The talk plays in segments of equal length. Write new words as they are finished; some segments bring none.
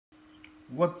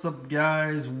What's up,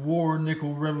 guys? War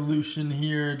Nickel Revolution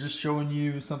here, just showing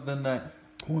you something that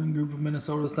Coin Group of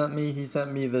Minnesota sent me. He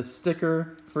sent me the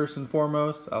sticker first and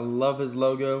foremost. I love his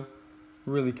logo,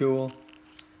 really cool.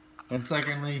 And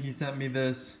secondly, he sent me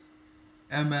this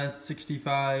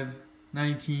MS65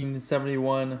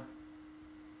 1971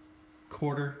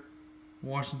 quarter,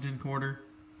 Washington quarter.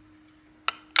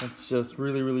 It's just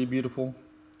really beautiful.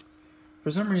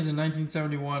 For some reason,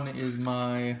 1971 is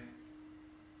my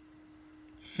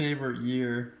favorite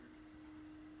year.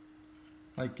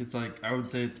 It's like, I would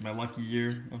say it's my lucky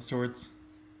year of sorts.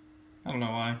 I don't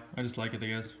know why. I just like it, I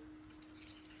guess.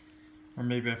 Or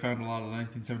maybe I found a lot of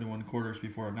 1971 quarters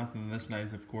before. Nothing this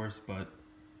nice, of course, but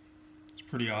it's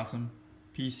pretty awesome.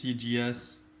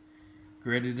 PCGS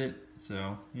graded it,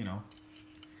 so, you know,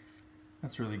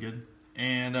 that's really good.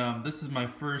 And this is my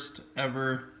first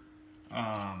ever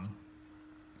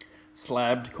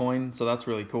slabbed coin, so that's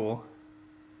really cool.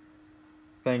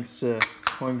 Thanks to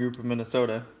Coin Group of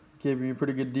Minnesota. Gave me a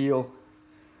pretty good deal.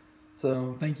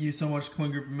 So thank you so much,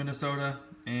 Coin Group of Minnesota,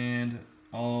 and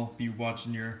I'll be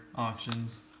watching your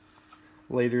auctions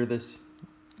later this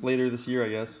year, I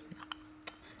guess.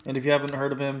 And if you haven't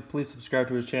heard of him, please subscribe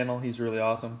to his channel. He's really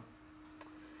awesome.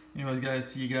 Anyways, guys,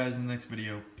 see you guys in the next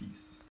video. Peace.